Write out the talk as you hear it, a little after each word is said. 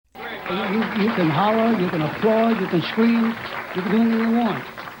You can holler, you can applaud, you can scream, you can do anything you want.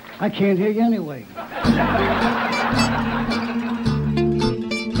 I can't hear you anyway.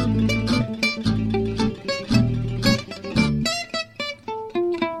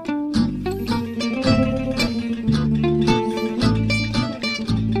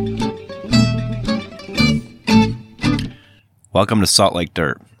 Welcome to Salt Lake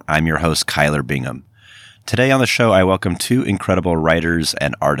Dirt. I'm your host, Kyler Bingham. Today on the show, I welcome two incredible writers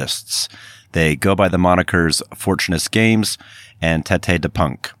and artists. They go by the monikers Fortunist Games and Tete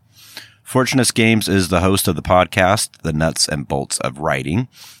DePunk. Fortunist Games is the host of the podcast, The Nuts and Bolts of Writing,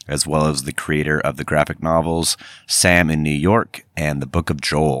 as well as the creator of the graphic novels Sam in New York and The Book of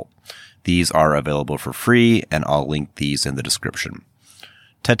Joel. These are available for free, and I'll link these in the description.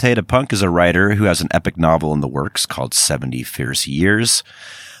 Tete DePunk is a writer who has an epic novel in the works called 70 Fierce Years.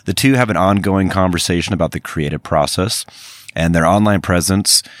 The two have an ongoing conversation about the creative process, and their online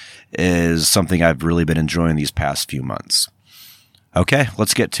presence is something I've really been enjoying these past few months. Okay,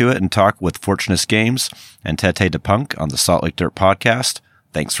 let's get to it and talk with Fortunist Games and Tete DePunk on the Salt Lake Dirt podcast.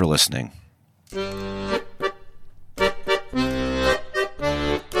 Thanks for listening.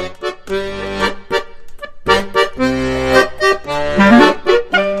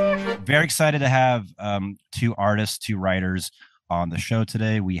 Very excited to have two artists, two writers on the show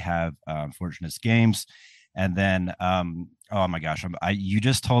today. We have Fortunist Games, and then oh my gosh, you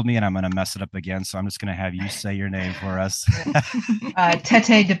just told me, and I'm going to mess it up again. So I'm just going to have you say your name for us.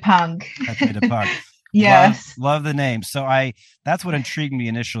 Tete DePunk. Tete DePunk. Yes, love the name. So that's what intrigued me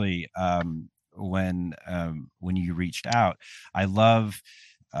initially when you reached out. I love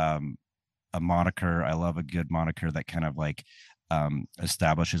a moniker. I love a good moniker that kind of like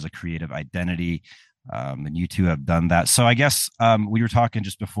establishes a creative identity. And you two have done that. So I guess we were talking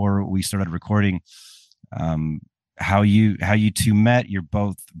just before we started recording how you two met. You're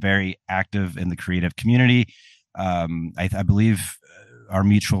both very active in the creative community. I believe our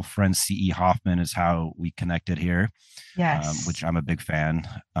mutual friend C.E. Hoffman is how we connected here. Yes, which I'm a big fan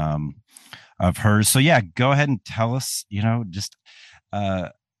of hers. So yeah, go ahead and tell us, just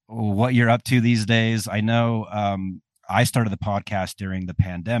what you're up to these days. I know I started the podcast during the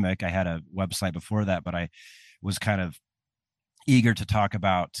pandemic. I had a website before that, but I was kind of eager to talk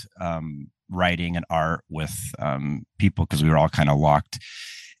about writing and art with people because we were all kind of locked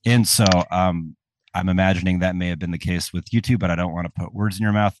in. So I'm imagining that may have been the case with you two, but I don't want to put words in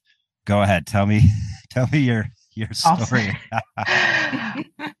your mouth. Go ahead. Tell me your story. Awesome.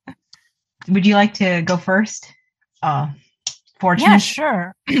 Would you like to go first? Fortunate? Yeah,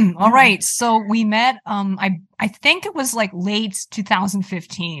 sure. All right. So we met, I think it was like late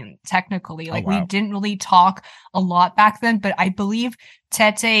 2015, technically. Like wow. We didn't really talk a lot back then, but I believe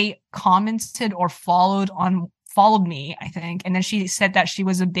Tete commented or followed me, I think. And then she said that she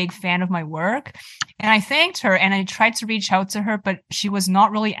was a big fan of my work. And I thanked her and I tried to reach out to her, but she was not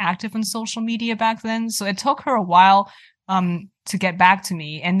really active on social media back then. So it took her a while to get back to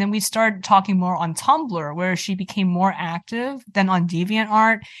me. And then we started talking more on Tumblr, where she became more active than on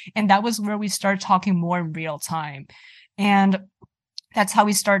DeviantArt. And that was where we started talking more in real time. And that's how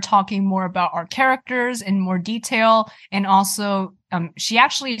we started talking more about our characters in more detail. And also, she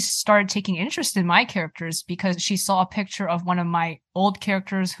actually started taking interest in my characters because she saw a picture of one of my old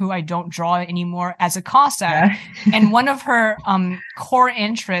characters who I don't draw anymore as a Cossack. Yeah. And one of her core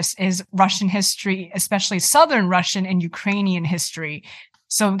interests is Russian history, especially Southern Russian and Ukrainian history.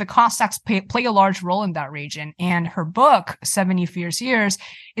 So the Cossacks play a large role in that region. And her book, 70 Fierce Years,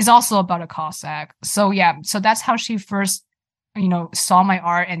 is also about a Cossack. So yeah, so that's how she first saw my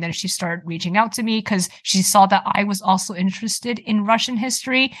art, and then she started reaching out to me because she saw that I was also interested in Russian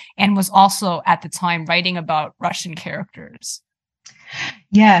history and was also at the time writing about Russian characters.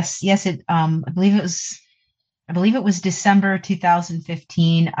 Yes. It. I believe it was December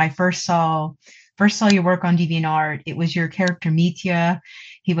 2015. I first saw your work on DeviantArt. It was your character Mitya.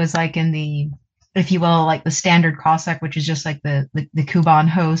 He was like in the, if you will, like the standard Cossack, which is just like the Kuban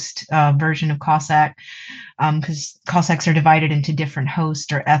host version of Cossack, because Cossacks are divided into different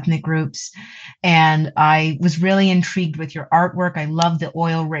hosts or ethnic groups. And I was really intrigued with your artwork. I love the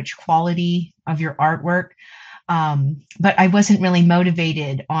oil-rich quality of your artwork. But I wasn't really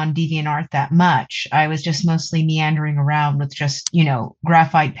motivated on DeviantArt that much. I was just mostly meandering around with just,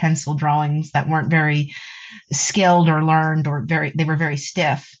 graphite pencil drawings that weren't very skilled or learned, or they were very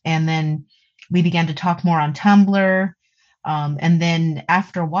stiff. And then we began to talk more on Tumblr. And then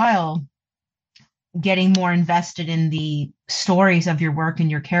after a while, getting more invested in the stories of your work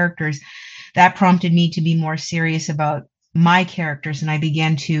and your characters, that prompted me to be more serious about my characters. And I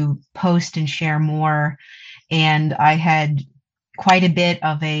began to post and share more. And I had quite a bit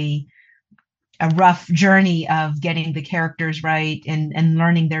of a a rough journey of getting the characters right and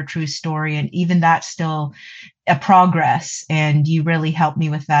learning their true story. And even that's still a progress. And you really helped me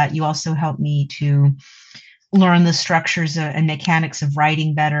with that. You also helped me to learn the structures and mechanics of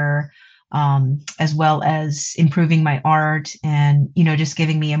writing better, as well as improving my art and, just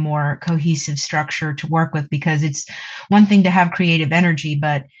giving me a more cohesive structure to work with, because it's one thing to have creative energy,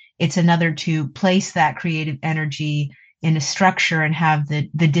 but it's another to place that creative energy in a structure and have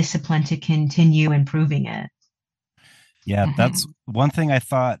the discipline to continue improving it. Yeah, that's one thing I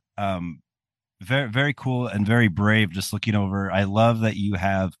thought very, very cool and very brave. Just looking over, I love that you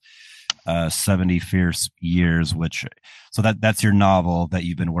have 70 Fierce Years, that's your novel that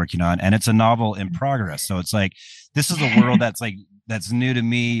you've been working on, and it's a novel in progress. So it's like this is a world that's new to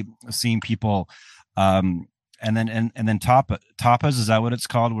me, seeing people. And then Tapas, is that what it's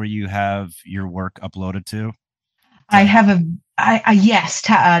called, where you have your work uploaded to? I have yes,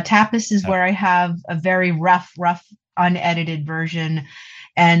 Tapas is where I have a very rough, unedited version,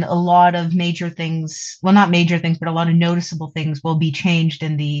 and a lot of major things, well, not major things, but a lot of noticeable things will be changed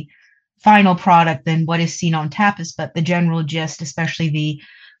in the final product than what is seen on Tapas, but the general gist, especially the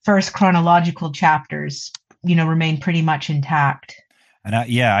first chronological chapters, remain pretty much intact. And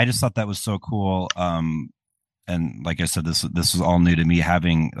I just thought that was so cool. And like I said, this was all new to me,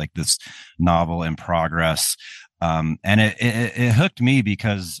 having like this novel in progress. And it hooked me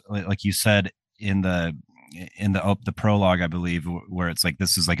because, like you said in the prologue, I believe, where it's like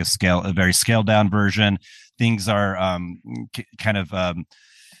this is like a very scaled down version. Things are kind of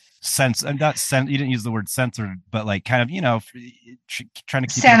you didn't use the word censored, but like kind of trying to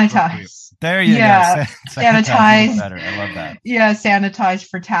keep sanitize. There you go. Sanitize. Better. I love that. Yeah, sanitize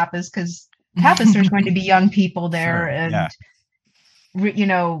for Tapas, because Tapas there's going to be young people there, sure,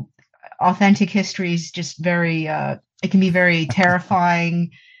 and authentic history is just very it can be very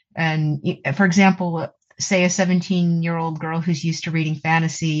terrifying. And for example, say a 17-year-old girl who's used to reading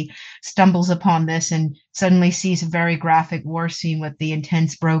fantasy stumbles upon this and suddenly sees a very graphic war scene with the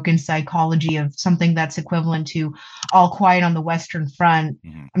intense broken psychology of something that's equivalent to All Quiet on the Western Front.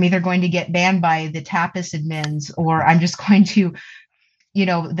 Mm-hmm. I'm either going to get banned by the Tapas admins, or I'm just going to,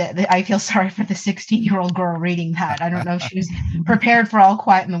 I feel sorry for the 16-year-old girl reading that. I don't know if she was prepared for All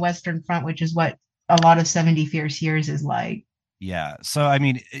Quiet on the Western Front, which is what a lot of 70 Fierce Years is like. Yeah. So, I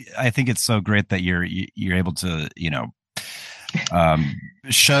mean, I think it's so great that you're able to,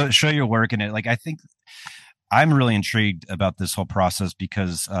 show your work in it. Like, I think I'm really intrigued about this whole process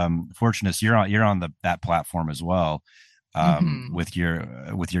because, Fortunate, you're on that platform as well, with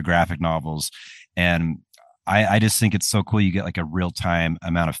your graphic novels. And I just think it's so cool. You get like a real time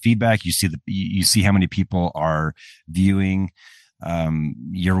amount of feedback. You see how many people are viewing,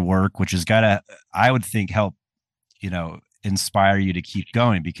 your work, which has I would think help, inspire you to keep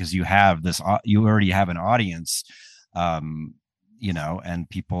going, because you already have an audience, and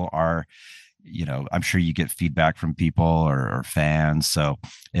people are, I'm sure you get feedback from people or fans. So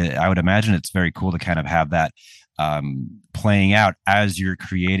I would imagine it's very cool to kind of have that playing out as you're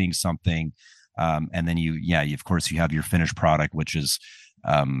creating something. And then you of course you have your finished product, which is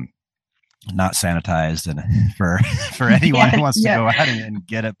not sanitized, and for anyone who wants to go out and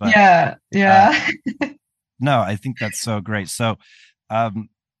get it. But no, I think that's so great. So,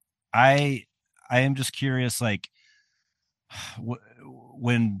 I am just curious, like,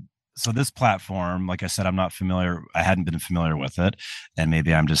 so this platform, like I said, I'm not familiar. I hadn't been familiar with it, and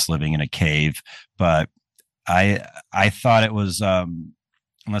maybe I'm just living in a cave. But I thought it was,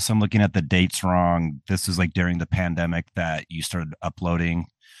 unless I'm looking at the dates wrong, this is like during the pandemic that you started uploading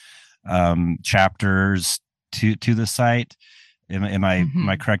chapters to the site. Am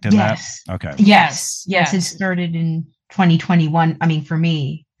I correct in that? Okay. Yes. It started in 2021. I mean, for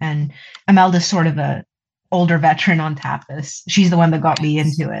me, and Imelda's sort of a older veteran on Tapas. She's the one that got me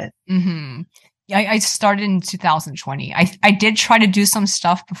into it. Mm-hmm. I started in 2020. I did try to do some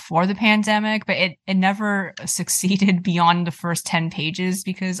stuff before the pandemic, but it never succeeded beyond the first 10 pages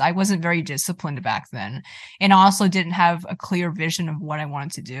because I wasn't very disciplined back then. And I also didn't have a clear vision of what I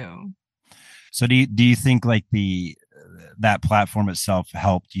wanted to do. So do you think like that platform itself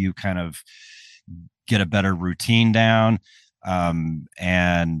helped you kind of get a better routine down,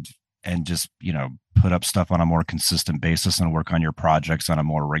 and just, put up stuff on a more consistent basis and work on your projects on a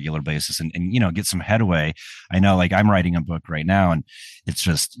more regular basis and get some headway? I know, like, I'm writing a book right now, and it's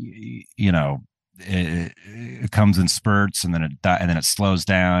just, it comes in spurts, and then it slows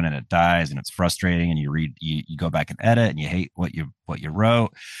down and it dies, and it's frustrating, and you go back and edit and you hate what you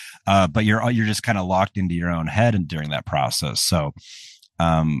wrote, but you're just kind of locked into your own head and during that process. So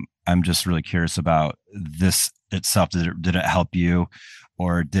I'm just really curious about this itself. Did it help you,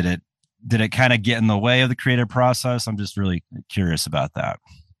 or did it did it kind of get in the way of the creative process? I'm just really curious about that.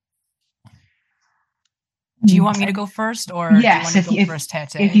 Do you want me to go first, or yes, do you want to go first,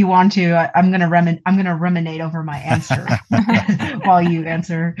 Tete? If you want to, I'm gonna ruminate over my answer while you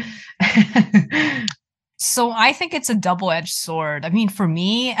answer. So I think it's a double-edged sword. I mean, for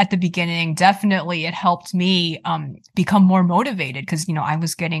me at the beginning, definitely it helped me become more motivated because, you know, I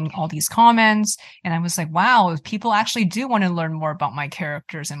was getting all these comments and I was like, wow, people actually do want to learn more about my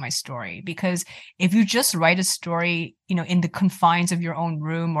characters and my story. Because if you just write a story, you know, in the confines of your own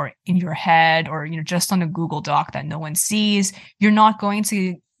room or in your head or, you know, just on a Google Doc that no one sees, you're not going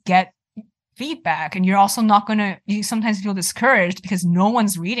to get feedback, and you're also not going to, you sometimes feel discouraged because no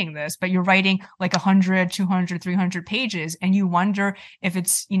one's reading this, but you're writing like 100, 200, 300 pages and you wonder if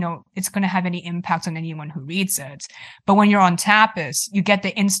it's, you know, it's going to have any impact on anyone who reads it. But when you're on Tapas, you get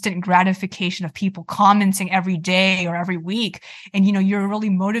the instant gratification of people commenting every day or every week, and you know, you're really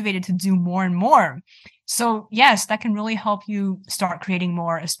motivated to do more and more. So yes, that can really help you start creating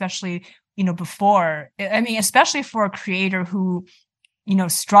more, especially, you know, especially for a creator who, you know,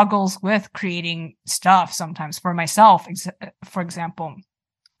 struggles with creating stuff sometimes. For myself, for example,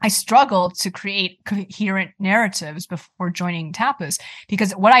 I struggled to create coherent narratives before joining Tapas,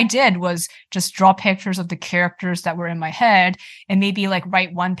 because what I did was just draw pictures of the characters that were in my head and maybe like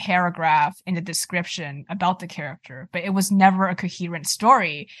write one paragraph in the description about the character, but it was never a coherent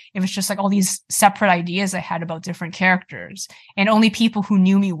story. It was just like all these separate ideas I had about different characters, and only people who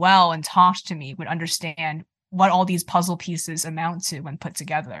knew me well and talked to me would understand what all these puzzle pieces amount to when put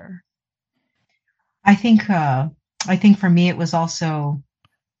together. I think for me, it was also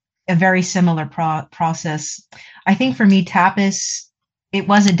a very similar process. I think for me, Tapas, it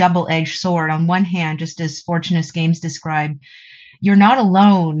was a double-edged sword. On one hand, just as Fortunist Games described, you're not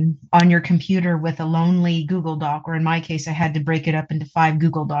alone on your computer with a lonely Google Doc, or in my case, I had to break it up into 5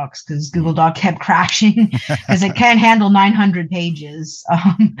 Google Docs because Google Doc kept crashing because it can't handle 900 pages.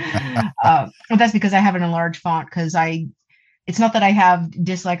 But that's because I have an enlarged font, because it's not that I have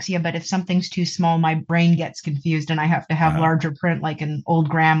dyslexia, but if something's too small, my brain gets confused and I have to have larger print like an old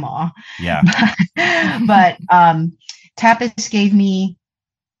grandma. Yeah. But Tapas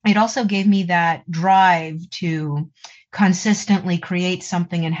also gave me that drive to consistently create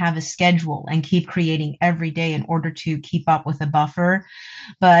something and have a schedule and keep creating every day in order to keep up with a buffer.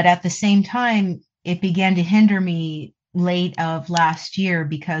 But at the same time, it began to hinder me late of last year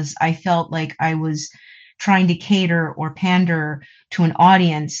because I felt like I was trying to cater or pander to an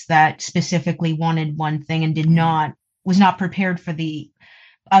audience that specifically wanted one thing and was not prepared for the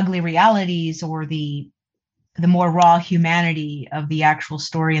ugly realities or the more raw humanity of the actual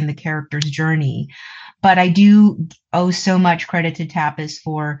story and the character's journey. But I do owe so much credit to Tapas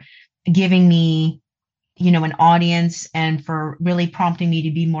for giving me, you know, an audience and for really prompting me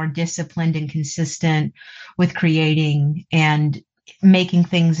to be more disciplined and consistent with creating and making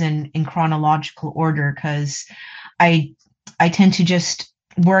things in chronological order, because I tend to just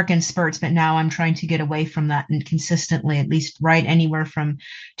work in spurts, but now I'm trying to get away from that and consistently at least write anywhere from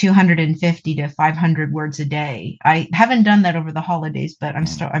 250 to 500 words a day. I haven't done that over the holidays, but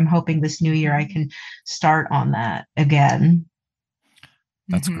I'm hoping this new year I can start on that again.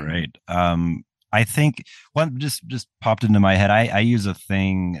 That's great. I think one just popped into my head. I use a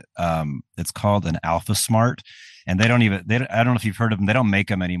thing it's called an Alpha Smart, and I don't know if you've heard of them. They don't make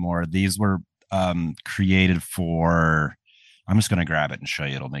them anymore. These were created for, I'm just going to grab it and show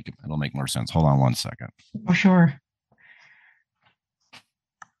you. It'll make more sense. Hold on one second. Oh, sure.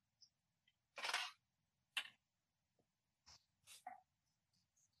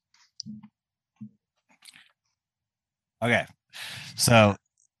 Okay. So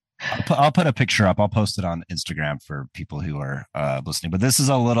I'll put a picture up. I'll post it on Instagram for people who are listening. But this is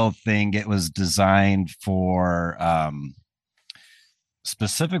a little thing. It was designed for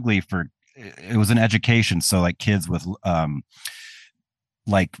specifically for, it was an education. So like kids with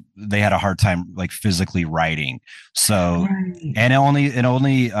like they had a hard time like physically writing. So and it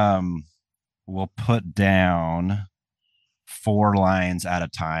only will put down 4 lines at a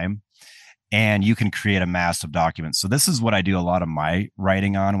time. And you can create a massive document. So this is what I do a lot of my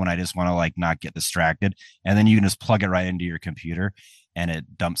writing on when I just want to like not get distracted. And then you can just plug it right into your computer and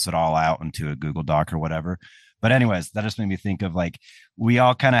it dumps it all out into a Google Doc or whatever. But anyways, that just made me think of like, we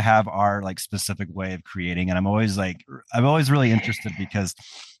all kind of have our like specific way of creating. And I'm always really interested because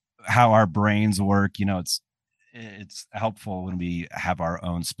how our brains work, you know, it's helpful when we have our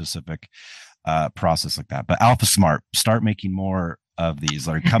own specific process like that. But Alpha Smart, start making more of these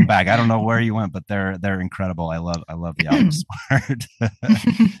or come back. I don't know where you went, but they're incredible. I love the Alpha Smart.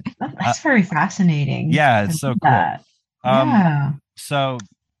 That's very fascinating. Yeah, it's so cool. Yeah. So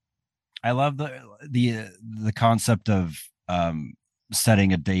I love the concept of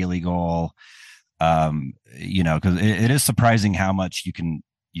setting a daily goal. Because it is surprising how much you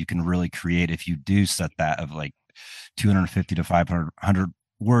can really create if you do set that of like 250 to 500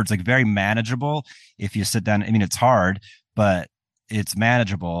 words, like very manageable. If you sit down, I mean, it's hard, but it's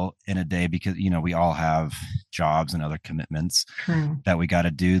manageable in a day because, we all have jobs and other commitments True. that we got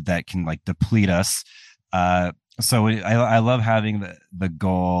to do that can like deplete us. So I love having the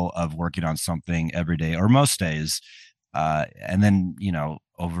goal of working on something every day or most days. And then,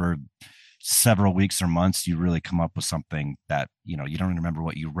 over several weeks or months, you really come up with something that, you don't even remember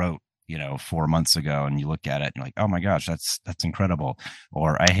what you wrote, 4 months ago, and you look at it and you're like, oh my gosh, that's incredible.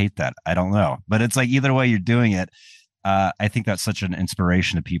 Or I hate that. I don't know. But it's like either way you're doing it. I think that's such an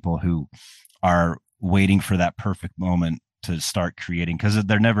inspiration to people who are waiting for that perfect moment to start creating, because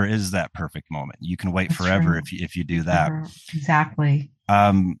there never is that perfect moment. You can wait That's forever true. if you do that. Exactly.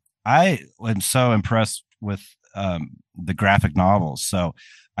 I am so impressed with the graphic novels. So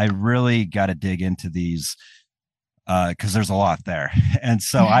I really got to dig into these because there's a lot there. And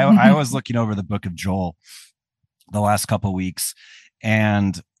so I was looking over the Book of Joel the last couple of weeks,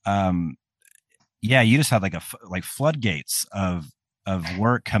 and yeah, you just had like floodgates of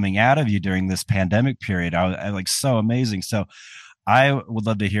work coming out of you during this pandemic period. I like so amazing. So I would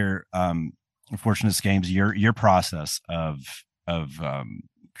love to hear Fortunate's Games, your process of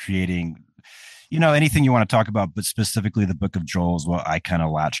creating, anything you want to talk about, but specifically the Book of Joel is what I kind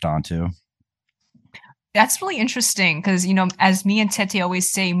of latched onto. That's really interesting because, as me and Tete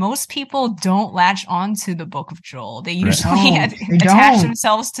always say, most people don't latch on to the Book of Joel. They usually attach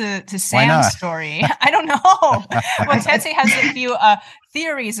themselves to Sam's story. I don't know. Well, Tete has a few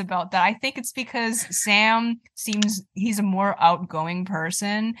theories about that. I think it's because Sam he's a more outgoing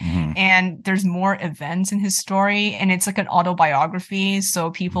person, and there's more events in his story, and it's like an autobiography,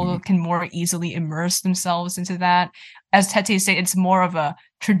 so people can more easily immerse themselves into that. As Tete said, it's more of a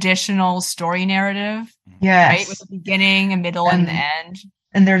traditional story narrative. Yes. Right? With the beginning, a middle, and the end.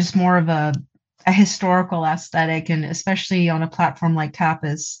 And there's more of a historical aesthetic, and especially on a platform like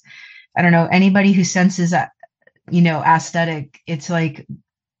Tapas, I don't know, anybody who senses that, aesthetic, it's like,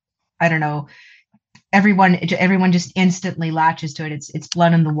 I don't know, everyone just instantly latches to it. It's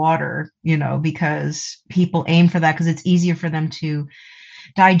blood in the water, because people aim for that because it's easier for them to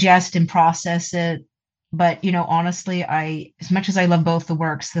digest and process it. But, honestly, as much as I love both the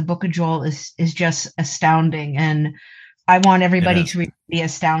works, the Book of Joel is just astounding. And I want everybody to be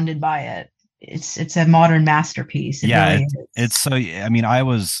astounded by it. It's a modern masterpiece. It's so, I'm going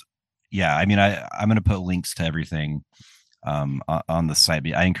to put links to everything on the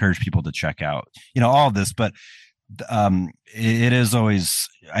site. I encourage people to check out, all of this, but it is always,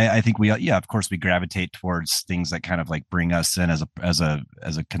 I think of course we gravitate towards things that kind of like bring us in as a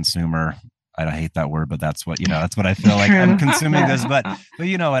consumer. I don't hate that word, but that's what, that's what I feel like I'm consuming this, but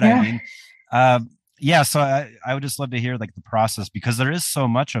you know what I mean? So I would just love to hear like the process, because there is so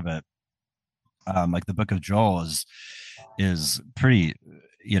much of it. Like the Book of Joel is pretty,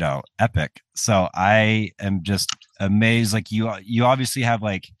 epic. So I am just amazed. Like you obviously have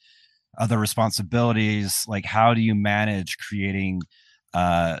like other responsibilities. Like how do you manage creating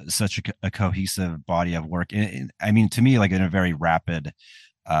such a cohesive body of work? I mean, to me, like in a very rapid,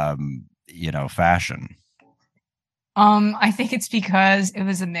 fashion. I think it's because it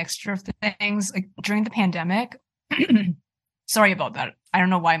was a mixture of things. Like during the pandemic, sorry about that. I don't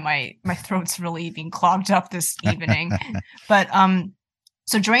know why my throat's really being clogged up this evening. But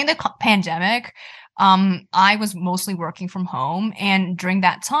so during the pandemic, I was mostly working from home, and during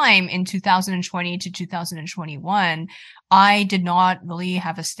that time in 2020 to 2021, I did not really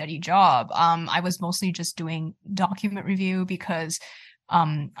have a steady job. I was mostly just doing document review because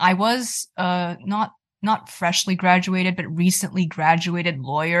I was not freshly graduated, but recently graduated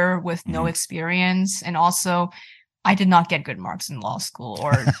lawyer with no experience. And also I did not get good marks in law school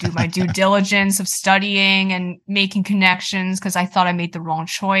or do my due diligence of studying and making connections because I thought I made the wrong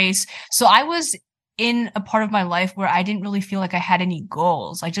choice. So I was in a part of my life where I didn't really feel like I had any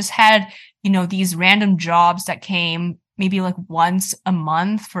goals. I just had, these random jobs that came maybe like once a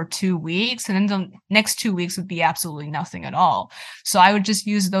month for 2 weeks. And then the next 2 weeks would be absolutely nothing at all. So I would just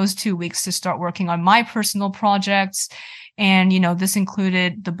use those 2 weeks to start working on my personal projects. And, this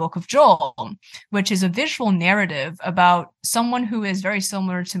included the Book of Joel, which is a visual narrative about someone who is very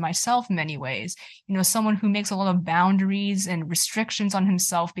similar to myself in many ways. Someone who makes a lot of boundaries and restrictions on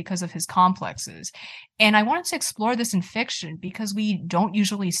himself because of his complexes. And I wanted to explore this in fiction because we don't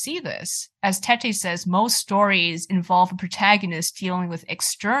usually see this. As Tete says, most stories involve a protagonist dealing with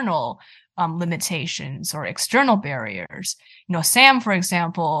external limitations or external barriers. Sam, for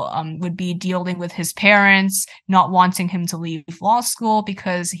example, would be dealing with his parents not wanting him to leave law school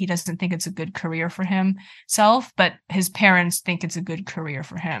because he doesn't think it's a good career for himself, but his parents think it's a good career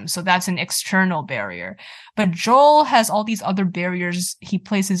for him. So that's an external barrier. But Joel has all these other barriers he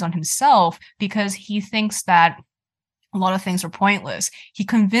places on himself because he thinks that a lot of things are pointless. He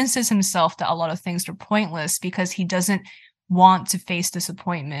convinces himself that a lot of things are pointless because he doesn't want to face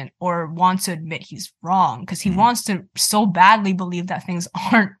disappointment or want to admit he's wrong, because he wants to so badly believe that things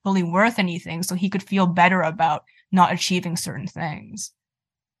aren't really worth anything so he could feel better about not achieving certain things.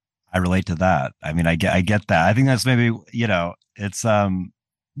 I relate to that. I mean, I get that. I think that's maybe, it's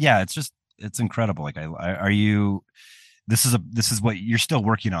it's incredible. Like, this is what you're still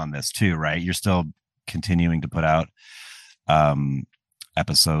working on this too, right? You're still continuing to put out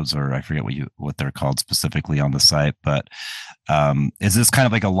episodes, or I forget what they're called specifically on the site, but is this kind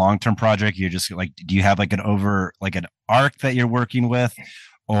of like a long-term project? You're just like, do you have like an arc that you're working with,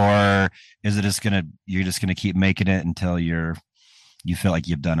 or is it you're just gonna keep making it until you feel like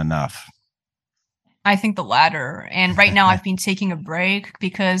you've done enough? I think the latter. And right now I've been taking a break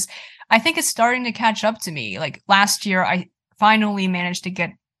because I think it's starting to catch up to me. Like last year, I finally managed to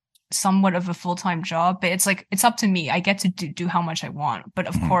get somewhat of a full-time job, but it's like, it's up to me. I get to do how much I want. But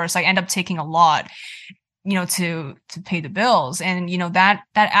of course, I end up taking a lot, to pay the bills. And, that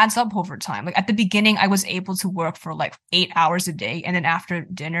adds up over time. Like at the beginning, I was able to work for like 8 hours a day. And then after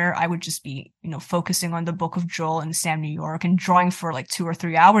dinner, I would just be, focusing on the Book of Joel and Sam New York and drawing for like 2 or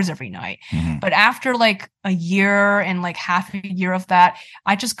 3 hours every night. But after like a year and like half a year of that,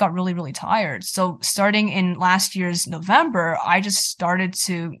 I just got really, really tired. So starting in last year's November, I just started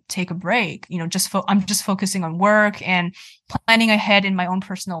to take a break, I'm just focusing on work and planning ahead in my own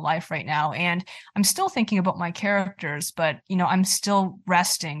personal life right now. And I'm still thinking about my characters, but I'm still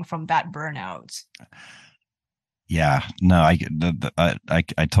resting from that burnout. Yeah, no, I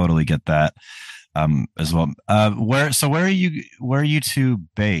totally get that as well. Where are you two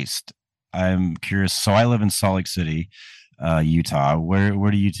based? I'm curious. So I live in Salt Lake City, Utah.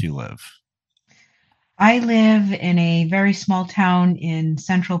 Where do you two live? I live in a very small town in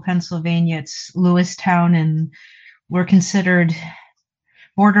central Pennsylvania. It's Lewistown, and we're considered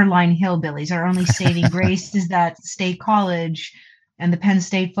borderline hillbillies. Our only saving grace is that State College and the Penn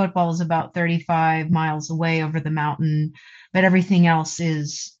State football is about 35 miles away over the mountain. But everything else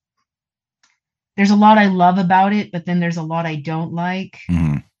there's a lot I love about it, but then there's a lot I don't like.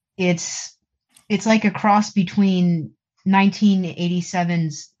 It's like a cross between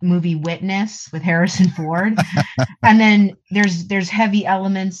 1987's movie Witness with Harrison Ford, and then there's heavy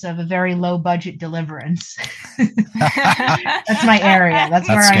elements of a very low budget Deliverance. That's my area. That's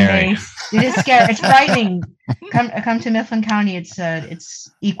where scary. I'm based. It is scary. It's frightening. Come to Mifflin County. It's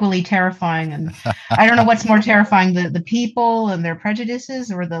equally terrifying, and I don't know what's more terrifying: the people and their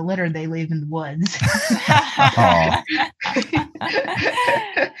prejudices, or the litter they leave in the woods.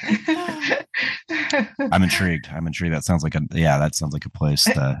 I'm intrigued. That sounds like a place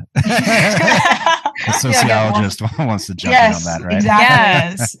that a sociologist wants to jump in on that, right?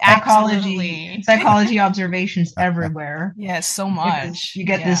 Exactly. Yes, psychology observations everywhere. Yes, so much. You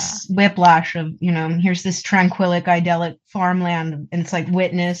get this whiplash of, here's this tranquilic, idyllic farmland, and it's like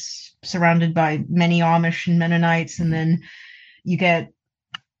Witness, surrounded by many Amish and Mennonites, and then you get,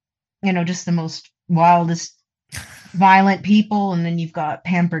 just the most wildest violent people, and then you've got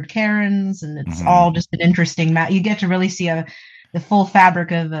pampered Karens, and it's all just an interesting you get to really see the full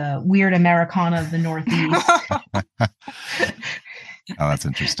fabric of a weird Americana of the Northeast. Oh, that's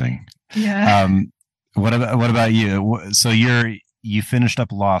interesting. Yeah. What about you? So you finished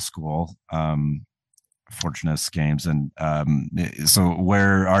up law school, Fortunatus Games, and so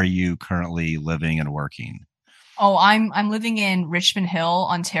where are you currently living and working? Oh, I'm living in Richmond Hill,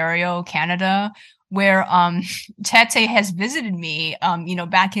 Ontario, Canada, where Tete has visited me,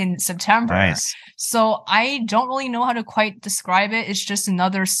 back in September. Nice. So I don't really know how to quite describe it. It's just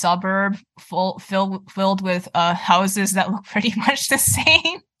another suburb filled with houses that look pretty much the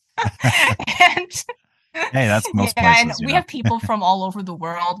same. And hey, that's most places. And we have people from all over the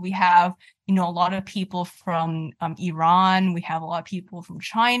world. We have, a lot of people from Iran. We have a lot of people from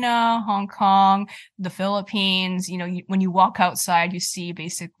China, Hong Kong, the Philippines. When you walk outside, you see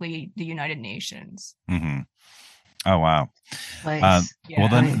basically the United Nations. Oh, wow. Well,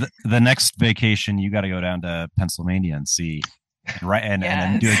 then the next vacation, you got to go down to Pennsylvania and see, right,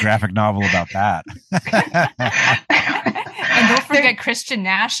 and do a graphic novel about that. And don't forget Christian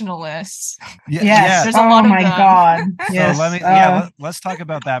nationalists. Yes. There's a lot of them. God. Yes. So let's talk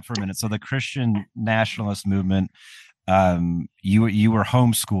about that for a minute. So the Christian nationalist movement, you were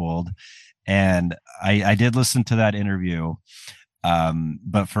homeschooled, And I did listen to that interview.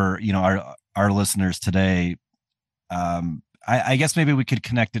 But for, our listeners today, I guess maybe we could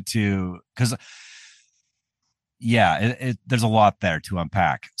connect it to, because there's a lot there to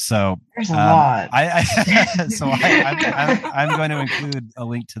unpack. So There's a lot. I'm going to include a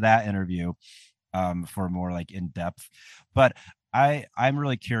link to that interview for more like in depth. But I'm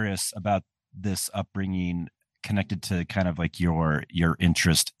really curious about this upbringing connected to kind of like your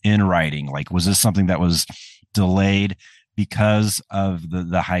interest in writing. Like, was this something that was delayed because of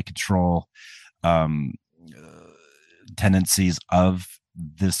the high control tendencies of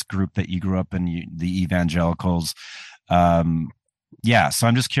this group that you grew up in, the evangelicals? So I'm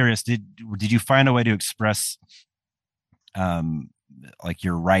just curious, did you find a way to express like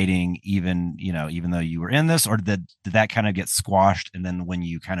your writing, even though you were in this, or did that kind of get squashed, and then when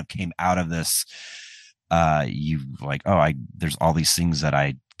you kind of came out of this, you like, there's all these things that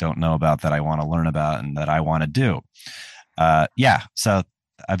I don't know about that I want to learn about and that I want to do? So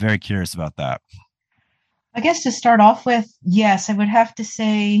I'm very curious about that. I guess to start off with, yes, I would have to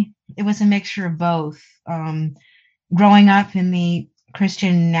say it was a mixture of both. Growing up in the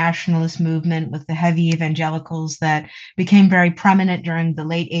Christian nationalist movement with the heavy evangelicals that became very prominent during the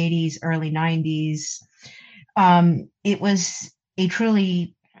late 80s, early 90s, it was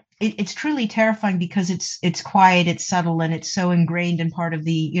it's truly terrifying because it's quiet, it's subtle, and it's so ingrained in part of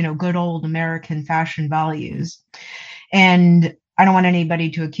the, good old American fashion values. And I don't want anybody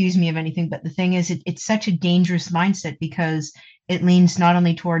to accuse me of anything, but the thing is, it's such a dangerous mindset because it leans not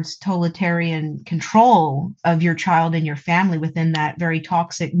only towards totalitarian control of your child and your family within that very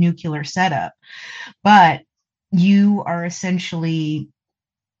toxic nuclear setup, but you are essentially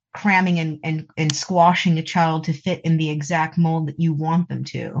cramming and squashing a child to fit in the exact mold that you want them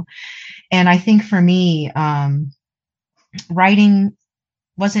to. And I think for me, writing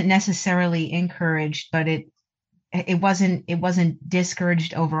wasn't necessarily encouraged, but it wasn't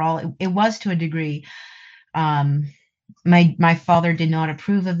discouraged overall. It was to a degree. My father did not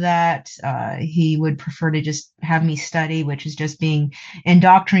approve of that. He would prefer to just have me study, which is just being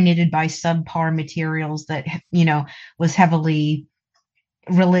indoctrinated by subpar materials that, was heavily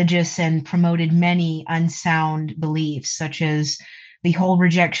religious and promoted many unsound beliefs, such as the whole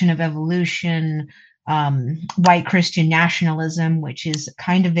rejection of evolution, white Christian nationalism, which is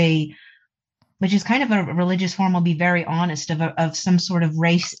kind of a religious form, I'll be very honest, of some sort of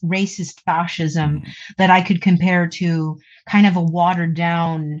racist fascism that I could compare to kind of a watered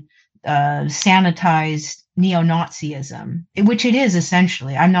down, sanitized neo-Nazism, which it is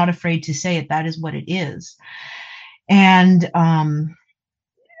essentially. I'm not afraid to say it. That is what it is. And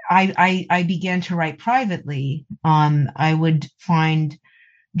I began to write privately. I would find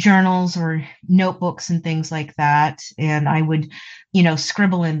journals or notebooks and things like that, and I would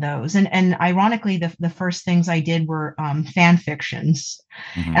scribble in those, and ironically the first things I did were fan fictions.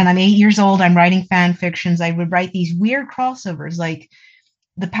 And I'm 8 years old, I'm writing fan fictions. I would write these weird crossovers like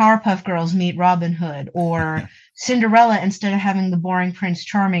the Powerpuff Girls meet Robin Hood, or Cinderella instead of having the boring Prince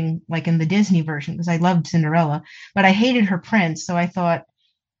Charming like in the Disney version, because I loved Cinderella but I hated her prince. So I thought,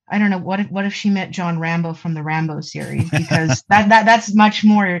 I don't know, what if she met John Rambo from the Rambo series, because that's much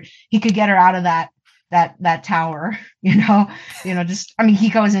more, he could get her out of that tower, just, I mean, he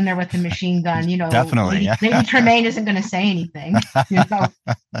goes in there with the machine gun, definitely. Lady Tremaine isn't going to say anything,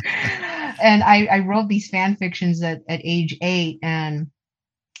 And I wrote these fan fictions at age 8, and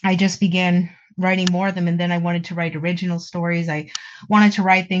I just began writing more of them. And then I wanted to write original stories. I wanted to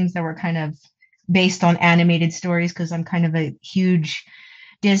write things that were kind of based on animated stories, because I'm kind of a huge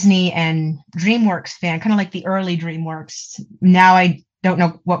Disney and DreamWorks fan, kind of like the early DreamWorks. Now I don't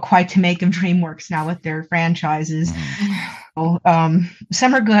know what quite to make of DreamWorks now with their franchises.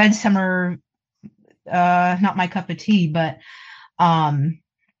 Some are good, some are not my cup of tea, but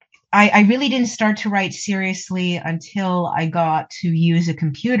I really didn't start to write seriously until I got to use a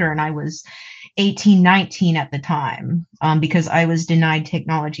computer, and I was 18, 19 at the time, because I was denied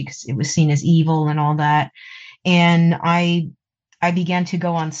technology because it was seen as evil and all that. And I began to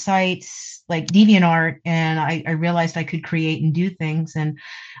go on sites like DeviantArt, and I realized I could create and do things. And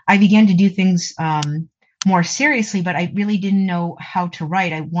I began to do things more seriously, but I really didn't know how to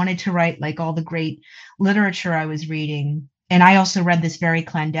write. I wanted to write like all the great literature I was reading. And I also read this very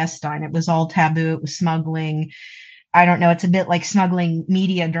clandestine. It was all taboo. It was smuggling. I don't know. It's a bit like smuggling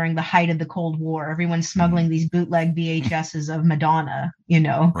media during the height of the Cold War. Everyone's smuggling these bootleg VHSs of Madonna,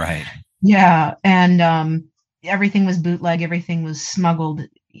 Right. Yeah. And everything was bootleg. Everything was smuggled,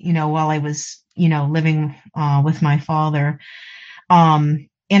 while I was, living with my father. And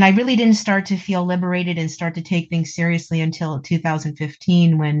I really didn't start to feel liberated and start to take things seriously until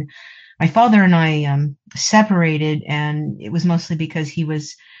 2015, when my father and I separated, and it was mostly because he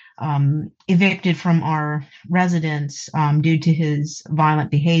was evicted from our residence due to his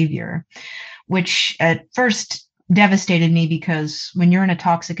violent behavior, which at first devastated me because when you're in a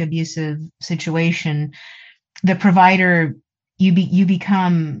toxic, abusive situation, the provider, you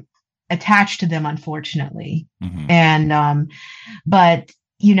become attached to them, unfortunately. Mm-hmm. And but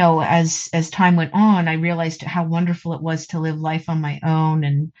as time went on, I realized how wonderful it was to live life on my own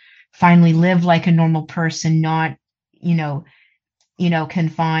and finally live like a normal person, not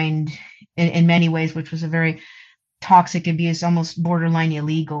confined in many ways, which was a very toxic abuse, almost borderline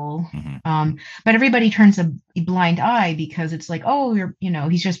illegal. Mm-hmm. But everybody turns a blind eye because it's like, oh,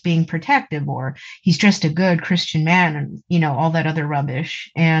 he's just being protective, or he's just a good Christian man, and all that other rubbish.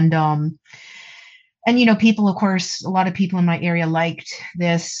 And people, of course, a lot of people in my area liked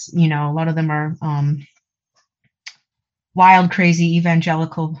this. A lot of them are wild, crazy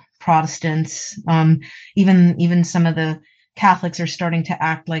evangelical Protestants. Even some of the Catholics are starting to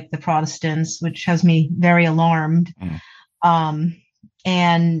act like the Protestants, which has me very alarmed.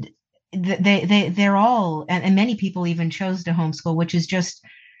 And they're all, and many people even chose to homeschool, which is just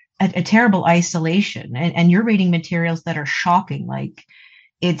a terrible isolation. And you're reading materials that are shocking. Like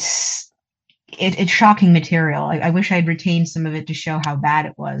it's shocking material. I wish I'd retained some of it to show how bad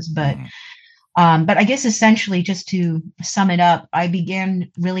it was, but I guess essentially, just to sum it up, I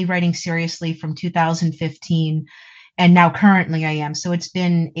began really writing seriously from 2015. And now currently I am. So it's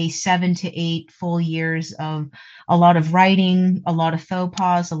been a 7 to 8 full years of a lot of writing, a lot of faux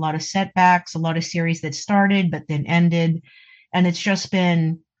pas, a lot of setbacks, a lot of series that started but then ended. And it's just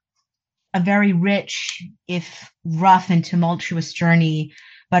been a very rich, if rough and tumultuous journey,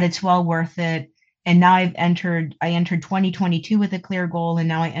 but it's well worth it. And now I entered 2022 with a clear goal, and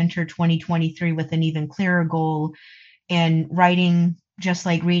now I enter 2023 with an even clearer goal. And writing, just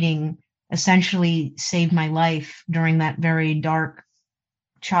like reading, essentially saved my life during that very dark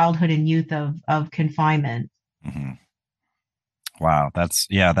childhood and youth of confinement. Mm-hmm. Wow, that's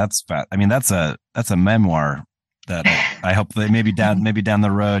fat. I mean, that's a memoir that I hope that maybe down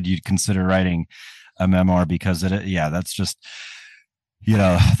the road you'd consider writing a memoir, because that's just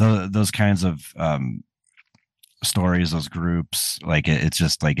those kinds of stories, those groups, like it's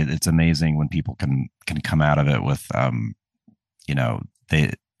just like it's amazing when people can come out of it with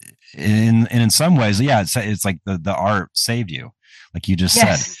they. In some ways, it's like the art saved you, like you just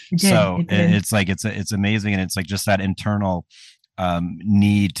said. So it's like it's amazing, and it's like just that internal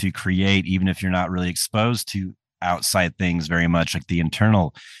need to create, even if you're not really exposed to outside things very much. Like the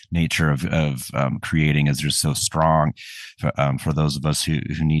internal nature of creating is just so strong for those of us who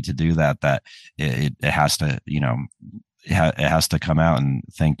need to do that. That it has to it has to come out, and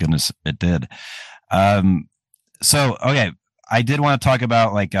thank goodness it did. So okay. I did want to talk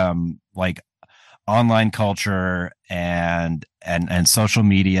about like online culture and social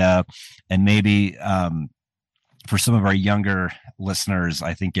media, and maybe for some of our younger listeners,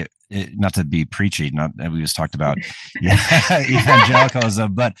 I think it not to be preachy, not that we just talked about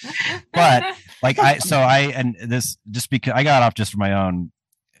evangelicalism, but like this just because I got off just for my own,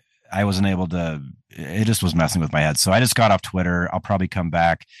 I wasn't able to. It just was messing with my head, so I just got off Twitter. I'll probably come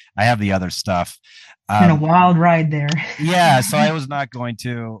back. I have the other stuff. It's been a wild ride there. Yeah, so I was not going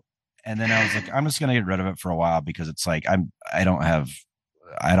to, and then I was like, I'm just going to get rid of it for a while, because it's like I don't have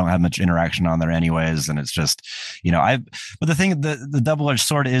much interaction on there anyways, and it's just but the thing, the double-edged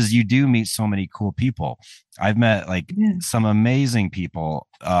sword is you do meet so many cool people. I've met some amazing people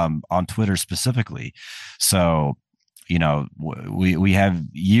on Twitter specifically. So we have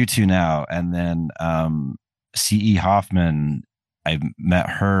you two now, and then C.E. Hoffman, I've met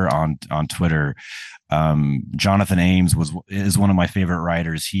her on Twitter. Jonathan Ames is one of my favorite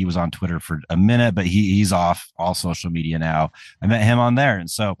writers. He was on Twitter for a minute, but he's off all social media now. I met him on there, and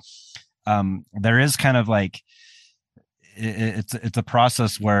so there is kind of like it's a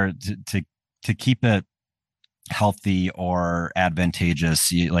process where to keep it healthy or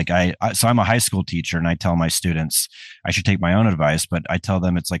advantageous, so I'm a high school teacher, and I tell my students I should take my own advice, but I tell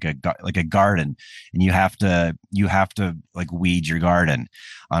them it's like a garden, and you have to like weed your garden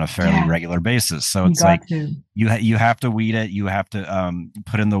on a fairly regular basis. So it's like you have to weed it, you have to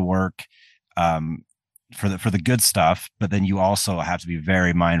put in the work for the good stuff, but then you also have to be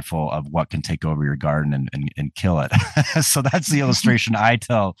very mindful of what can take over your garden and kill it. So that's the illustration I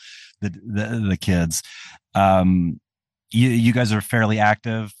tell the kids. You guys are fairly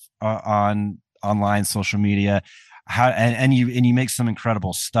active on online social media. And you make some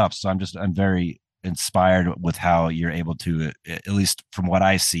incredible stuff. So I'm very inspired with how you're able to, at least from what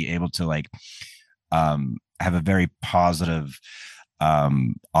I see, able to like have a very positive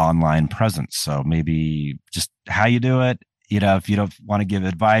online presence. So maybe just how you do it, if you don't want to give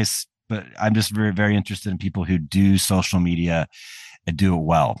advice, but I'm just very, very interested in people who do social media and do it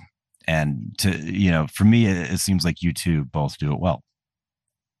well. And for me, it seems like you two both do it well.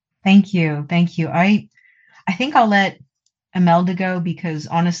 Thank you. Thank you. I think I'll let Imelda go because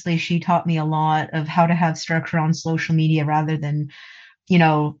honestly, she taught me a lot of how to have structure on social media rather than,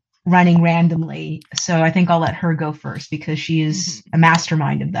 running randomly. So I think I'll let her go first because she is a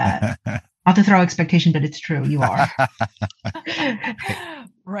mastermind of that. Not to throw expectation, but it's true. You are.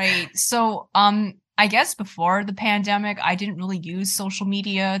 Right. So, I guess before the pandemic, I didn't really use social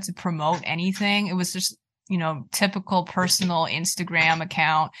media to promote anything. It was just, typical personal Instagram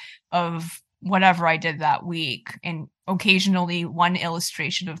account of whatever I did that week, and occasionally one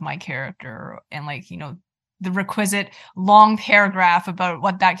illustration of my character and the requisite long paragraph about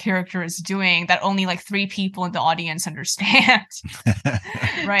what that character is doing that only like 3 people in the audience understand.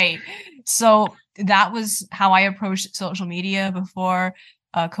 Right. So that was how I approached social media before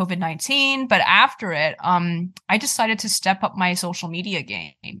COVID-19. But after it, I decided to step up my social media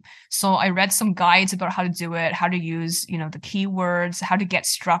game. So I read some guides about how to do it, how to use, the keywords, how to get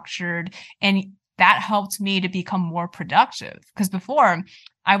structured. And that helped me to become more productive. Because before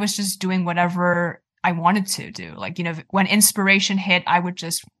I was just doing whatever I wanted to do. Like, when inspiration hit, I would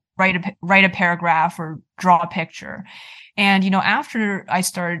just write a paragraph or draw a picture. And, after I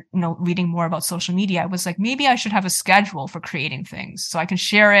started, reading more about social media, I was like, maybe I should have a schedule for creating things so I can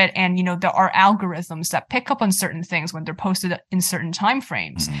share it. And, there are algorithms that pick up on certain things when they're posted in certain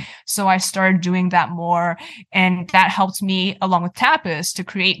timeframes. Mm-hmm. So I started doing that more. And that helped me, along with Tapas, to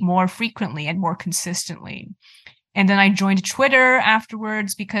create more frequently and more consistently. And then I joined Twitter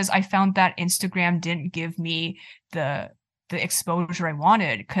afterwards because I found that Instagram didn't give me the exposure I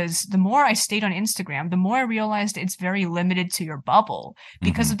wanted. Because the more I stayed on Instagram, the more I realized it's very limited to your bubble.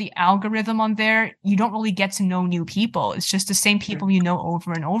 Because of the algorithm on there, you don't really get to know new people. It's just the same people you know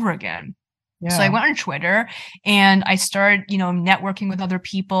over and over again. Yeah. So I went on Twitter and I started, networking with other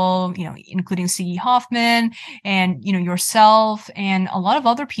people, including C.E. Hoffman and, yourself and a lot of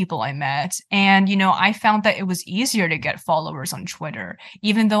other people I met. And, I found that it was easier to get followers on Twitter,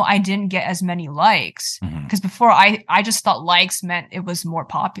 even though I didn't get as many likes. Because before I just thought likes meant it was more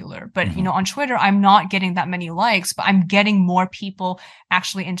popular. But, on Twitter, I'm not getting that many likes, but I'm getting more people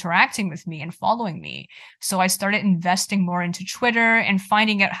actually interacting with me and following me. So I started investing more into Twitter and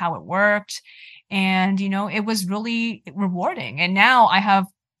finding out how it worked. And, it was really rewarding. And now I have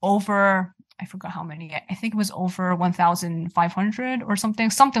over, I forgot how many, I think it was over 1,500 or something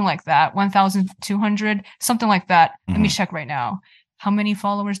like that. 1,200, something like that. Let me check right now. How many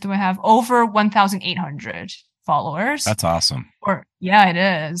followers do I have? Over 1,800 followers. That's awesome. Yeah, it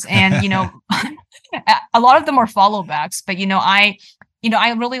is. And, a lot of them are follow backs, but,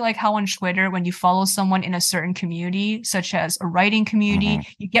 I really like how on Twitter, when you follow someone in a certain community, such as a writing community,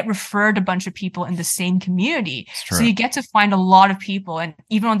 you get referred a bunch of people in the same community. So you get to find a lot of people. And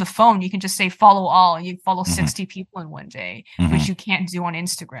even on the phone, you can just say follow all and you follow 60 people in one day, which you can't do on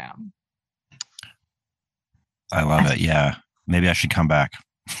Instagram. I love it. Yeah. Maybe I should come back.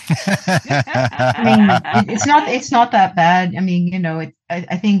 I mean, it's not that bad. I mean,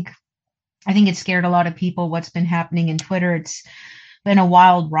 I think it scared a lot of people what's been happening in Twitter. It's been a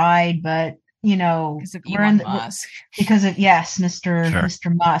wild ride, but because of Elon Musk. Because of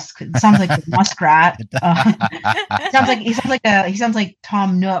Mr. Musk. It sounds like a muskrat. He sounds like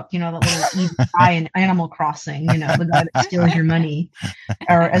Tom Nook, that little evil guy in Animal Crossing, the guy that steals your money.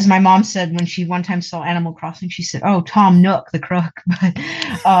 Or as my mom said when she one time saw Animal Crossing, she said, "Oh, Tom Nook, the crook."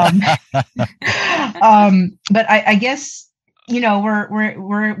 But I guess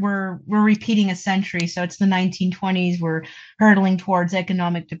we're repeating a century. So it's the 1920s. We're hurtling towards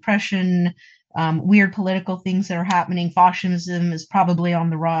economic depression, weird political things that are happening. Fascism is probably on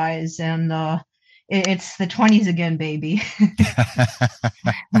the rise, and it's the 20s again, baby.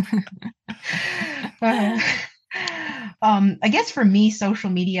 I guess for me, social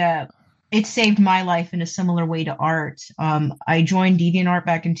media, it saved my life in a similar way to art. I joined DeviantArt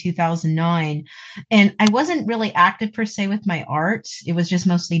back in 2009, and I wasn't really active per se with my art. It was just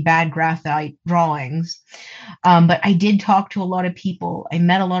mostly bad graphite drawings. But I did talk to a lot of people. I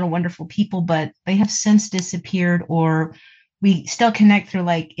met a lot of wonderful people, but they have since disappeared, or we still connect through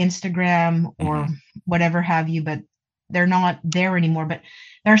like Instagram or whatever have you, but they're not there anymore. But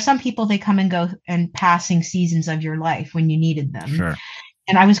there are some people, they come and go and passing seasons of your life when you needed them. Sure.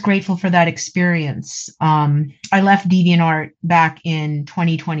 And I was grateful for that experience. I left DeviantArt back in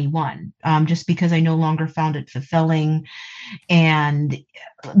 2021, just because I no longer found it fulfilling. And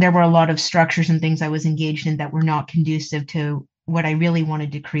there were a lot of structures and things I was engaged in that were not conducive to what I really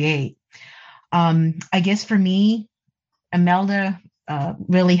wanted to create. I guess for me, Imelda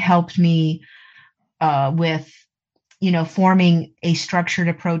really helped me with, forming a structured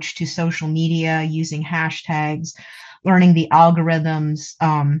approach to social media, using hashtags, learning the algorithms.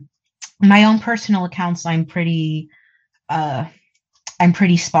 My own personal accounts, I'm pretty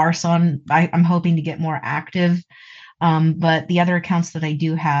sparse on. I'm hoping to get more active. But the other accounts that I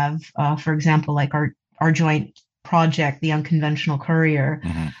do have, for example, like our joint project, The Unconventional Courier,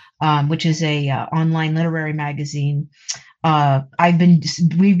 which is a online literary magazine.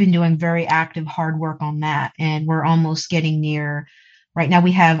 We've been doing very active, hard work on that, and we're almost getting near. Right now,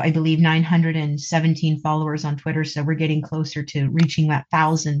 we have, I believe, 917 followers on Twitter, so we're getting closer to reaching that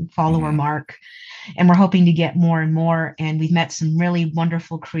 1,000 follower mark, and we're hoping to get more and more. And we've met some really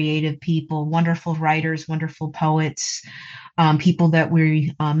wonderful, creative people, wonderful writers, wonderful poets, people that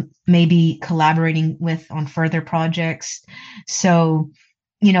we may be collaborating with on further projects. So,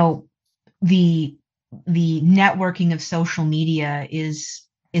 the networking of social media is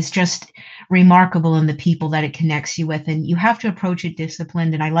just remarkable in the people that it connects you with, and you have to approach it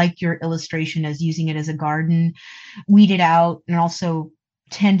disciplined. And I like your illustration as using it as a garden, weed it out, and also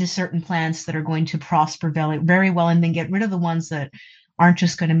tend to certain plants that are going to prosper very well, and then get rid of the ones that aren't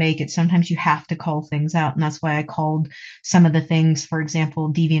just going to make it. Sometimes you have to call things out, and that's why I called some of the things, for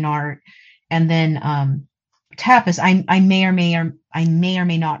example, DeviantArt, and then Tapas. I may or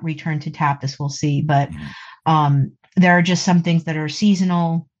may not return to Tapas. We'll see, but there are just some things that are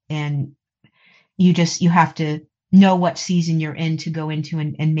seasonal, and you have to know what season you're in to go into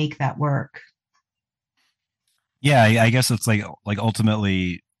and make that work. Yeah, I guess it's like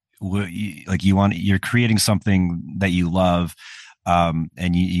ultimately, you're creating something that you love,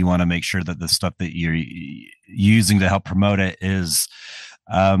 and you want to make sure that the stuff that you're using to help promote it is,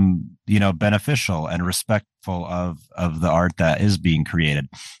 beneficial and respectful of the art that is being created.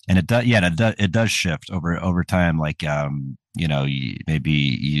 And it does shift over time. Like,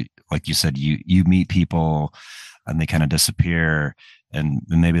 maybe like you said, you meet people and they kind of disappear, and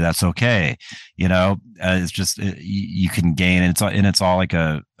maybe that's okay. It's just, you can gain, and it's all like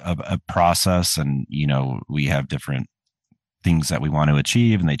a process. And, we have different things that we want to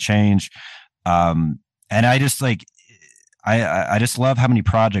achieve, and they change. And I just I just love how many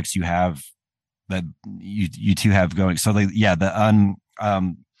projects you have that you two have going. So the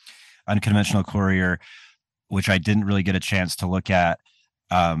Unconventional Courier, which I didn't really get a chance to look at.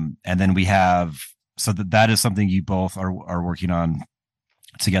 And then we have, so that is something you both are working on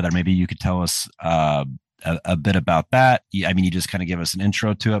together. Maybe you could tell us a bit about that. I mean, you just kind of give us an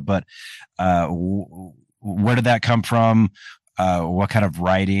intro to it, but where did that come from? What kind of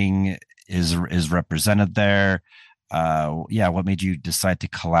writing is represented there? What made you decide to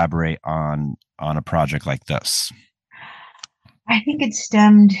collaborate on a project like this? I think it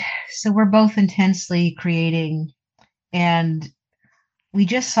stemmed, so we're both intensely creating, and we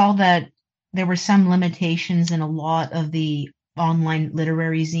just saw that there were some limitations in a lot of the online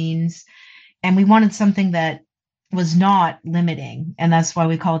literary zines, and we wanted something that was not limiting, and that's why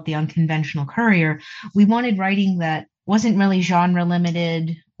we call it The Unconventional Courier. We wanted writing that wasn't really genre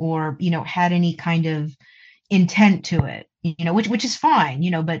limited, or had any kind of intent to it, which is fine,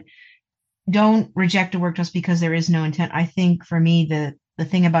 but don't reject a work just because there is no intent. I think for me, the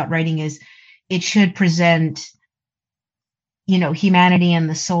thing about writing is it should present, humanity and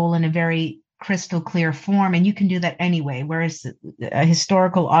the soul in a very crystal clear form, and you can do that anyway. Whereas a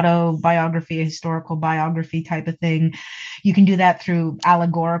historical autobiography, a historical biography type of thing, you can do that through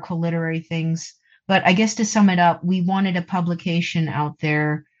allegorical literary things. But I guess to sum it up, we wanted a publication out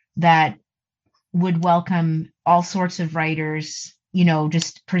there that would welcome all sorts of writers,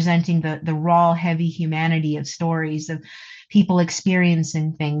 just presenting the raw, heavy humanity of stories of people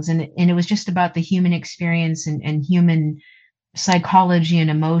experiencing things. And it was just about the human experience and human psychology and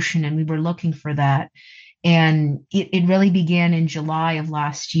emotion. And we were looking for that. And it really began in July of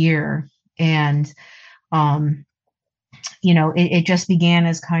last year. And, it just began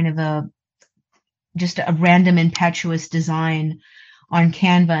as kind of just a random impetuous design on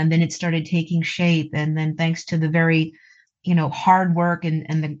Canva, and then it started taking shape. And then thanks to the very, hard work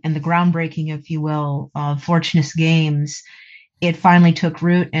and the groundbreaking, if you will, of Fortunist Games, it finally took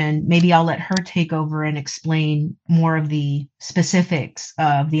root. And maybe I'll let her take over and explain more of the specifics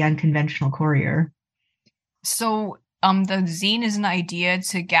of The Unconventional Courier. So the zine is an idea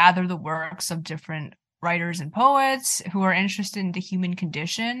to gather the works of different writers and poets who are interested in the human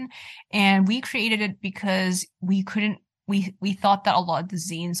condition. And we created it because we we thought that a lot of the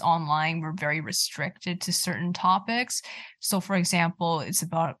zines online were very restricted to certain topics. So for example, it's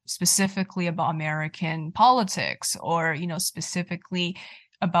specifically about American politics, or specifically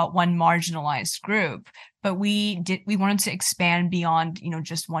about one marginalized group. But we wanted to expand beyond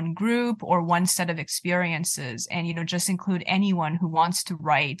just one group or one set of experiences, and just include anyone who wants to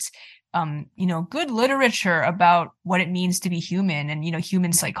write good literature about what it means to be human and,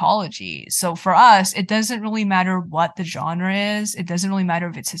 human psychology. So for us, it doesn't really matter what the genre is. It doesn't really matter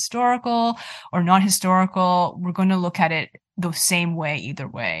if it's historical or not historical. We're going to look at it the same way either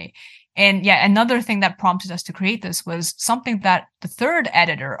way. And yeah, another thing that prompted us to create this was something that the third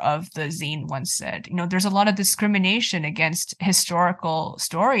editor of the zine once said. There's a lot of discrimination against historical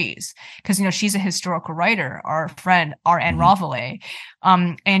stories because, she's a historical writer, our friend, R.N. Ravelet.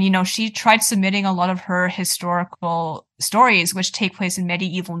 And, she tried submitting a lot of her historical stories, which take place in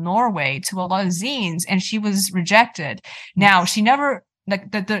medieval Norway, to a lot of zines, and she was rejected. Now, she never, like,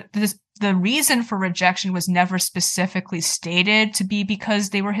 the reason for rejection was never specifically stated to be because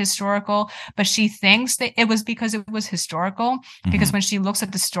they were historical, but she thinks that it was because it was historical, because when she looks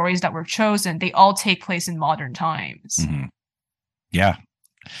at the stories that were chosen, they all take place in modern times. Yeah.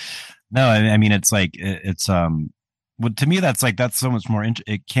 No, I mean, it's like, well, to me, that's so much more,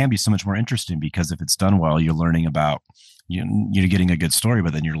 it can be so much more interesting, because if it's done well, you're learning about, you're getting a good story,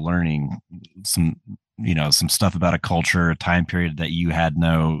 but then you're learning some stuff about a culture, a time period that you had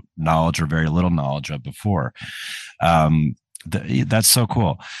no knowledge or very little knowledge of before. That's so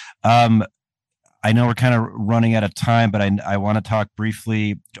cool. I know we're kind of running out of time, but I want to talk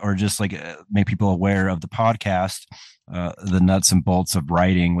briefly, or just like make people aware of the podcast, the nuts and bolts of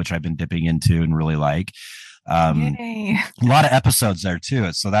writing, which I've been dipping into and really like. Yay. A lot of episodes there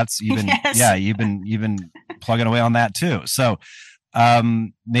too. So that's even, you've been plugging away on that too. So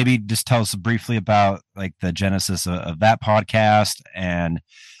maybe just tell us briefly about like the genesis of that podcast, and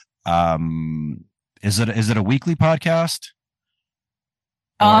is it a weekly podcast,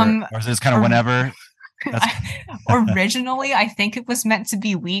 or is this kind of whenever? Originally, I think it was meant to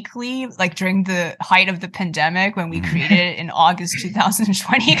be weekly, like during the height of the pandemic when we created it in August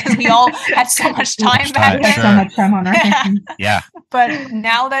 2020, because we all had so much time back then. So much time on our hands. Yeah. But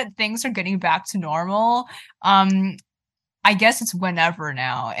now that things are getting back to normal, I guess it's whenever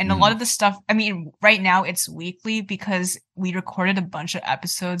now. And a lot of the stuff, I mean, right now it's weekly because we recorded a bunch of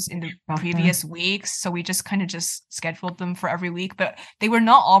episodes in the previous weeks. So we just kind of just scheduled them for every week, but they were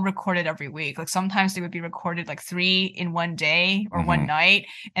not all recorded every week. Like sometimes they would be recorded like 3 in one day or one night.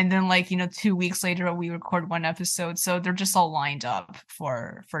 And then like, 2 weeks later, we record one episode. So they're just all lined up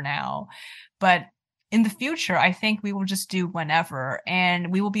for now. But in the future, I think we will just do whenever,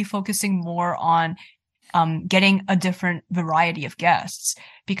 and we will be focusing more on getting a different variety of guests,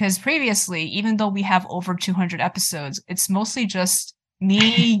 because previously, even though we have over 200 episodes, it's mostly just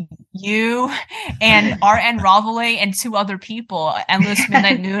me, you, and R.N. Ravelet, and 2 other people, Endless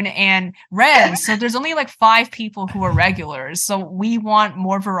Midnight Noon and Rez. So there's only like 5 people who are regulars. So we want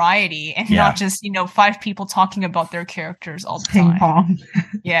more variety and not just, 5 people talking about their characters all the time. Ping pong.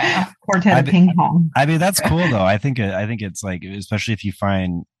 Yeah. Quartet of ping pong. I mean, that's cool though. I think it's like, especially if you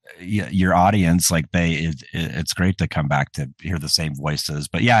find your audience, like it's great to come back to hear the same voices.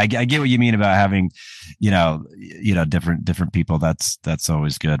 But yeah, I get what you mean about having, different people. That's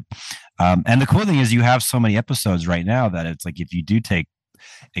always good. And the cool thing is you have so many episodes right now that it's like, if you do take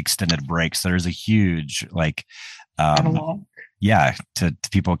extended breaks, there's a huge like, to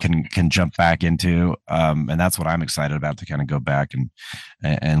people can jump back into, and that's what I'm excited about, to kind of go back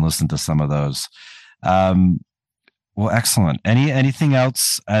and listen to some of those. Well, excellent. Anything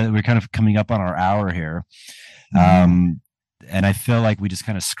else? We're kind of coming up on our hour here. And I feel like we just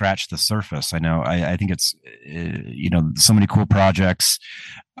kind of scratched the surface. I know, I think it's, so many cool projects,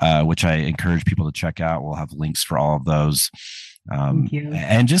 which I encourage people to check out. We'll have links for all of those. Thank you.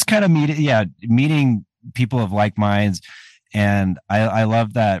 And just kind of meeting people of like minds. And I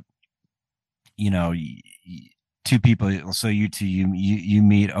love that, 2 people. So you two, you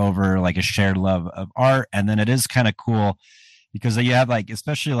meet over like a shared love of art. And then it is kind of cool because you have like,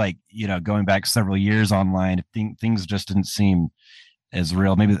 especially like, going back several years online, things just didn't seem as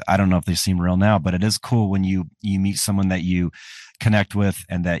real. Maybe, I don't know if they seem real now, but it is cool when you meet someone that you connect with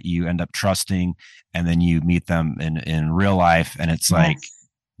and that you end up trusting, and then you meet them in real life. And it's like,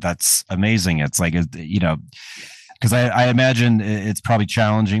 that's amazing. It's like, because I imagine it's probably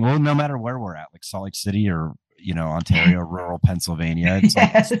challenging. Well, no matter where we're at, like Salt Lake City or, Ontario, rural Pennsylvania, it's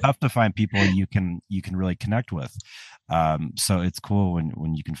tough to find people you can really connect with. So it's cool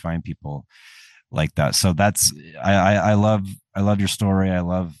when you can find people like that. So that's I love your story. I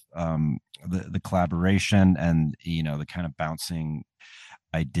love the collaboration and the kind of bouncing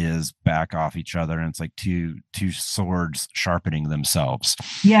ideas back off each other, and it's like two swords sharpening themselves.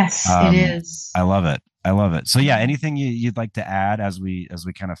 Yes, it is. I love it. I love it. So yeah, anything you'd like to add as we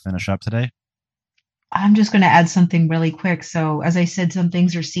kind of finish up today? I'm just going to add something really quick. So, as I said, some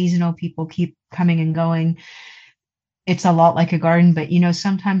things are seasonal. People keep coming and going. It's a lot like a garden, but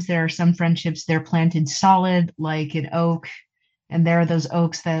sometimes there are some friendships, they're planted solid like an oak, and there are those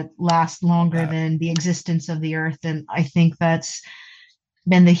oaks that last longer than the existence of the earth. And I think that's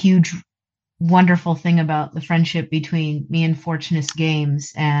been the huge, wonderful thing about the friendship between me and Fortunist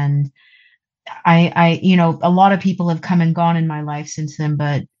Games. And a lot of people have come and gone in my life since then,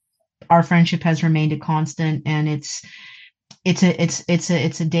 but our friendship has remained a constant, and it's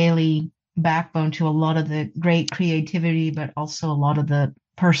a daily backbone to a lot of the great creativity, but also a lot of the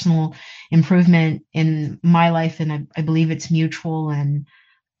personal improvement in my life. And I believe it's mutual. And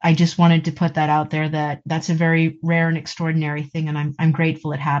I just wanted to put that out there, that's a very rare and extraordinary thing, and I'm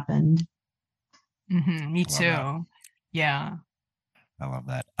grateful it happened. Me too. That. Yeah, I love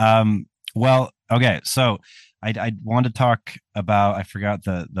that. Well, okay, so I want to talk about, I forgot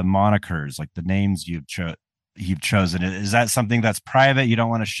the monikers, like the names you've chosen. Is that something that's private you don't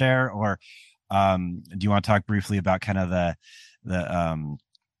want to share, or do you want to talk briefly about kind of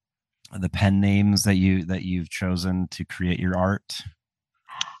the pen names that you've chosen to create your art?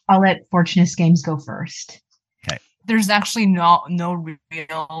 I'll let Fortunist Games go first. Okay. There's actually no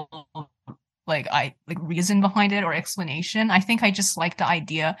real reason behind it or explanation. I think I just like the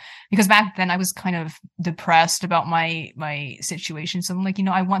idea because back then I was kind of depressed about my situation. So I'm like,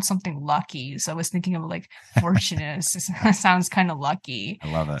 I want something lucky. So I was thinking of like fortunate. Sounds kind of lucky.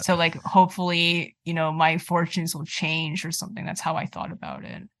 I love it. So like hopefully, my fortunes will change or something. That's how I thought about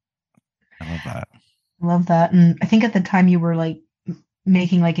it. I love that. I love that. And I think at the time you were like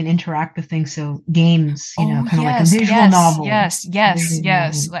making like an interactive thing, so games, kind of like a visual novel. Yes. Yeah,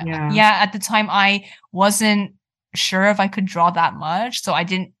 at the time I wasn't sure if I could draw that much, so I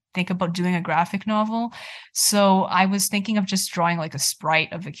didn't think about doing a graphic novel. So I was thinking of just drawing like a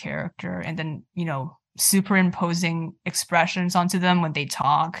sprite of a character and then superimposing expressions onto them when they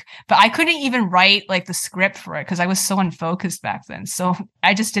talk. But I couldn't even write like the script for it because I was so unfocused back then. So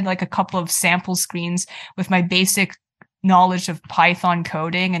I just did like a couple of sample screens with my basic knowledge of Python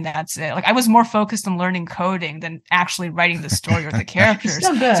coding, and that's it. Like I was more focused on learning coding than actually writing the story or the characters.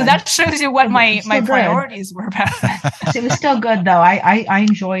 So that shows you what my priorities were back then. It was still good though. I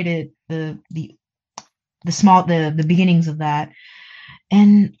enjoyed it, the beginnings of that.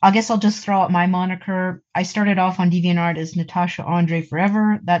 And I guess I'll just throw out my moniker. I started off on DeviantArt as Natasha Andre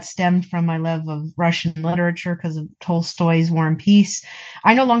Forever. That stemmed from my love of Russian literature because of Tolstoy's War and Peace.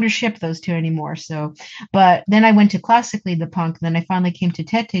 I no longer ship those two anymore. But then I went to Classically the Punk. Then I finally came to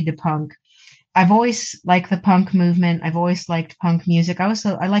Tete de Punk. I've always liked the punk movement. I've always liked punk music. I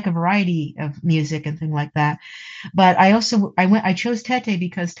like a variety of music and things like that. But I chose Tete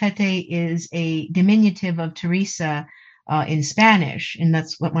because Tete is a diminutive of Teresa in Spanish, and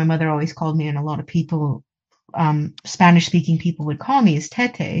that's what my mother always called me, and a lot of people, Spanish-speaking people, would call me, is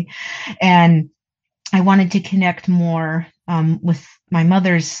Tete. And I wanted to connect more with my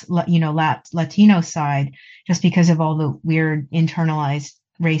mother's, Latino side, just because of all the weird internalized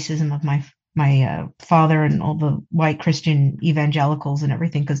racism of my father and all the white Christian evangelicals and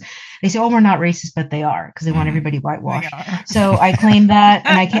everything, because they say, we're not racist, but they are, because they want everybody whitewashed. So I claimed that,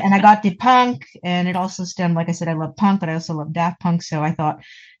 and I got the punk, and it also stemmed, like I said, I love punk, but I also love Daft Punk. So I thought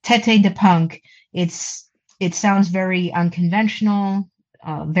Tete de Punk, it sounds very unconventional,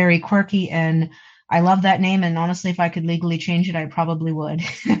 very quirky, and I love that name. And honestly, if I could legally change it, I probably would.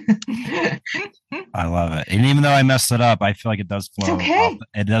 I love it. And even though I messed it up, I feel like it does flow. It's okay.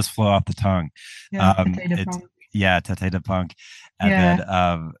 It does flow off the tongue. Yeah, Tete de Punk. Yeah, Tete de Punk. And then,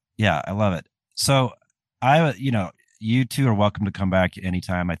 I love it. So you two are welcome to come back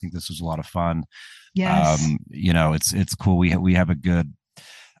anytime. I think this was a lot of fun. Yes. It's cool. We have a good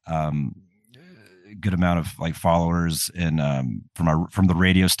amount of like followers from the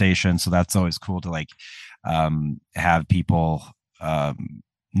radio station, so that's always cool to like have people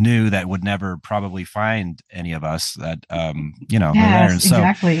new that would never probably find any of us that we're there. And so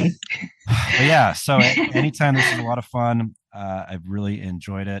exactly. But yeah, so anytime, this is a lot of fun. I've really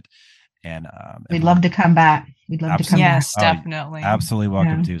enjoyed it, and we'd love to come back. We'd love to come back. Yes, definitely. Absolutely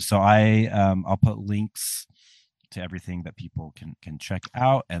welcome to. So I'll put links to everything that people can check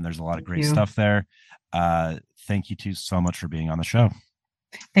out, and there's a lot of great stuff there. Thank you two so much for being on the show.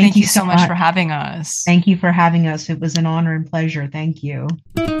 Thank you so much for having us. Thank you for having us. It was an honor and pleasure. Thank you.